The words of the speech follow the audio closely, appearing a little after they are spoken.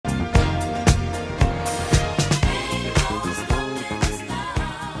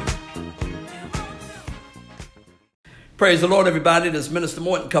Praise the Lord, everybody. This is Minister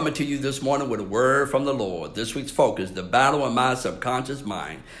Morton coming to you this morning with a word from the Lord. This week's focus, the battle in my subconscious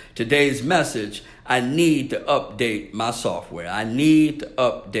mind. Today's message, I need to update my software. I need to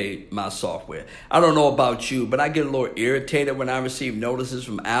update my software. I don't know about you, but I get a little irritated when I receive notices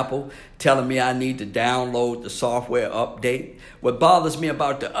from Apple telling me I need to download the software update. What bothers me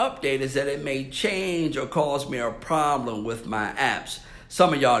about the update is that it may change or cause me a problem with my apps.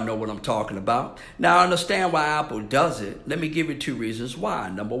 Some of y'all know what I'm talking about. Now, I understand why Apple does it. Let me give you two reasons why.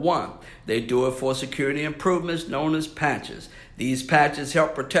 Number one, they do it for security improvements known as patches. These patches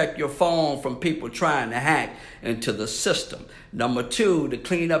help protect your phone from people trying to hack into the system. Number two, to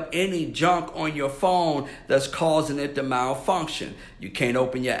clean up any junk on your phone that's causing it to malfunction. You can't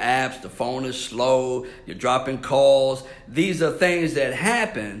open your apps, the phone is slow, you're dropping calls. These are things that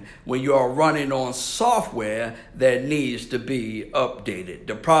happen when you are running on software that needs to be updated.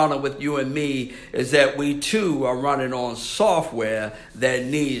 The problem with you and me is that we too are running on software that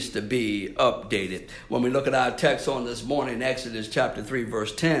needs to be updated. When we look at our text on this morning, Exodus chapter 3,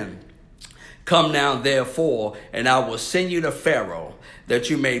 verse 10. Come now, therefore, and I will send you to Pharaoh, that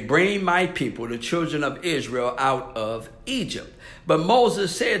you may bring my people, the children of Israel, out of Egypt. But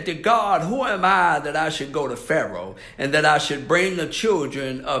Moses said to God, who am I that I should go to Pharaoh, and that I should bring the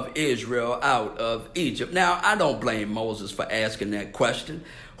children of Israel out of Egypt? Now, I don't blame Moses for asking that question.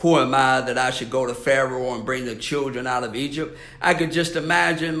 Who am I that I should go to Pharaoh and bring the children out of Egypt? I could just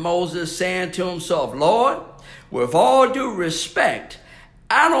imagine Moses saying to himself, Lord, with all due respect,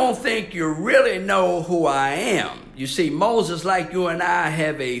 I don't think you really know who I am. You see, Moses, like you and I,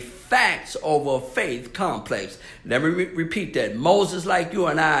 have a facts over faith complex. Let me repeat that. Moses, like you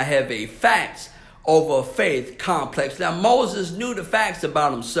and I, have a facts over faith complex. Now, Moses knew the facts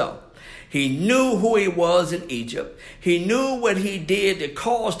about himself. He knew who he was in Egypt. He knew what he did that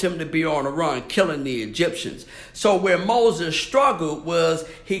caused him to be on the run, killing the Egyptians. So where Moses struggled was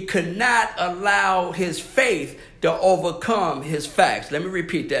he could not allow his faith to overcome his facts. Let me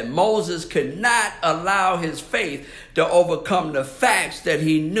repeat that. Moses could not allow his faith to overcome the facts that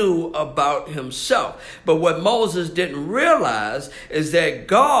he knew about himself. But what Moses didn't realize is that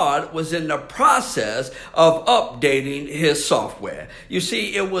God was in the process of updating his software. You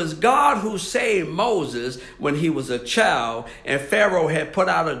see, it was God who saved Moses when he was a child, and Pharaoh had put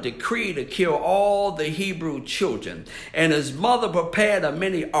out a decree to kill all the Hebrew children. And his mother prepared a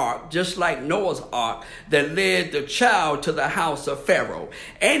mini ark, just like Noah's ark, that led the child to the house of Pharaoh.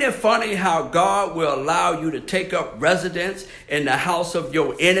 Ain't it funny how God will allow you to take up residence in the house of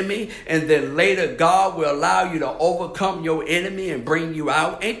your enemy, and then later God will allow you to overcome your enemy and bring you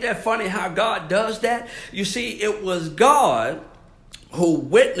out? Ain't that funny how God does that? You see, it was God who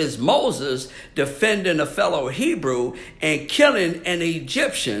witnessed Moses defending a fellow Hebrew and killing an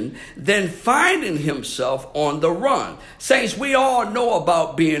Egyptian, then finding himself on the run. Saints, we all know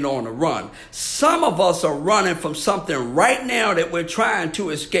about being on the run. Some of us are running from something right now that we're trying to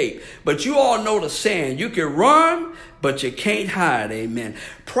escape. But you all know the saying, you can run, but you can't hide. Amen.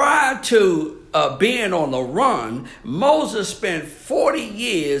 Prior to being on the run, Moses spent 40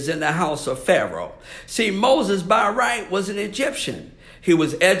 years in the house of Pharaoh. See, Moses by right was an Egyptian. He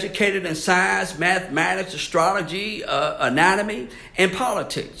was educated in science, mathematics, astrology, anatomy, and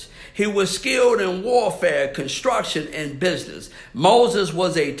politics. He was skilled in warfare, construction, and business. Moses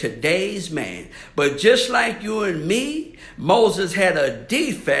was a today's man. But just like you and me, Moses had a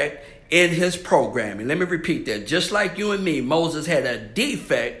defect in his programming. Let me repeat that. Just like you and me, Moses had a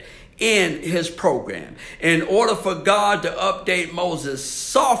defect in his program. In order for God to update Moses'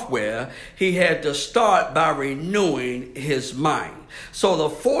 software, he had to start by renewing his mind. So the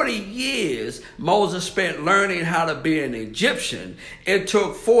 40 years Moses spent learning how to be an Egyptian, it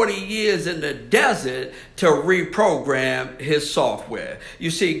took 40 years in the desert to reprogram his software. You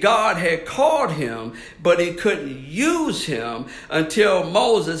see, God had called him, but he couldn't use him until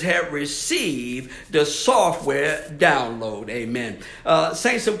Moses had received the software download. Amen.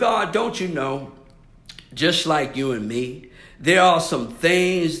 Saints of God, don't you know, just like you and me, there are some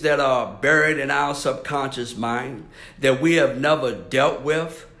things that are buried in our subconscious mind that we have never dealt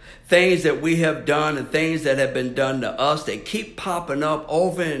with. Things that we have done and things that have been done to us, they keep popping up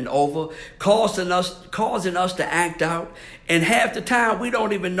over and over, causing us to act out. And half the time, we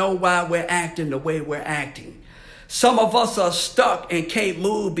don't even know why we're acting the way we're acting. Some of us are stuck and can't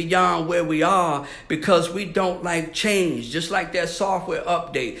move beyond where we are because we don't like change. Just like that software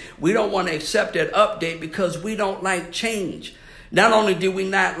update. We don't want to accept that update because we don't like change. Not only do we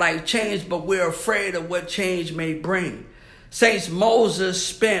not like change, but we're afraid of what change may bring. Saints,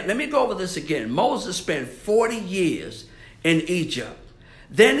 let me go over this again. Moses spent 40 years in Egypt.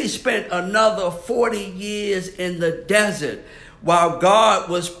 Then he spent another 40 years in the desert while God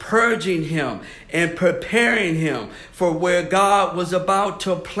was purging him and preparing him for where God was about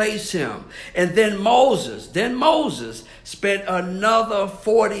to place him. And then Moses spent another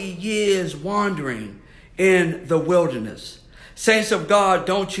 40 years wandering in the wilderness. Saints of God,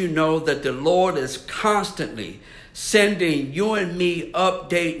 don't you know that the Lord is constantly sending you and me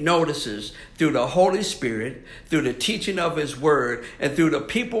update notices through the Holy Spirit, through the teaching of his word, and through the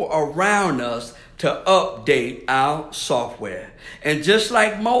people around us to update our software. And just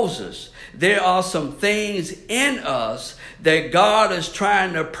like Moses, there are some things in us that God is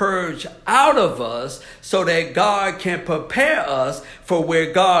trying to purge out of us so that God can prepare us for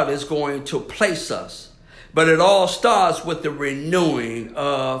where God is going to place us. But it all starts with the renewing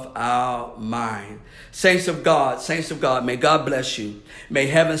of our mind. Saints of God, may God bless you. May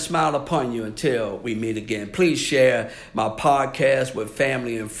heaven smile upon you until we meet again. Please share my podcast with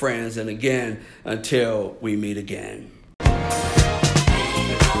family and friends. And again, until we meet again.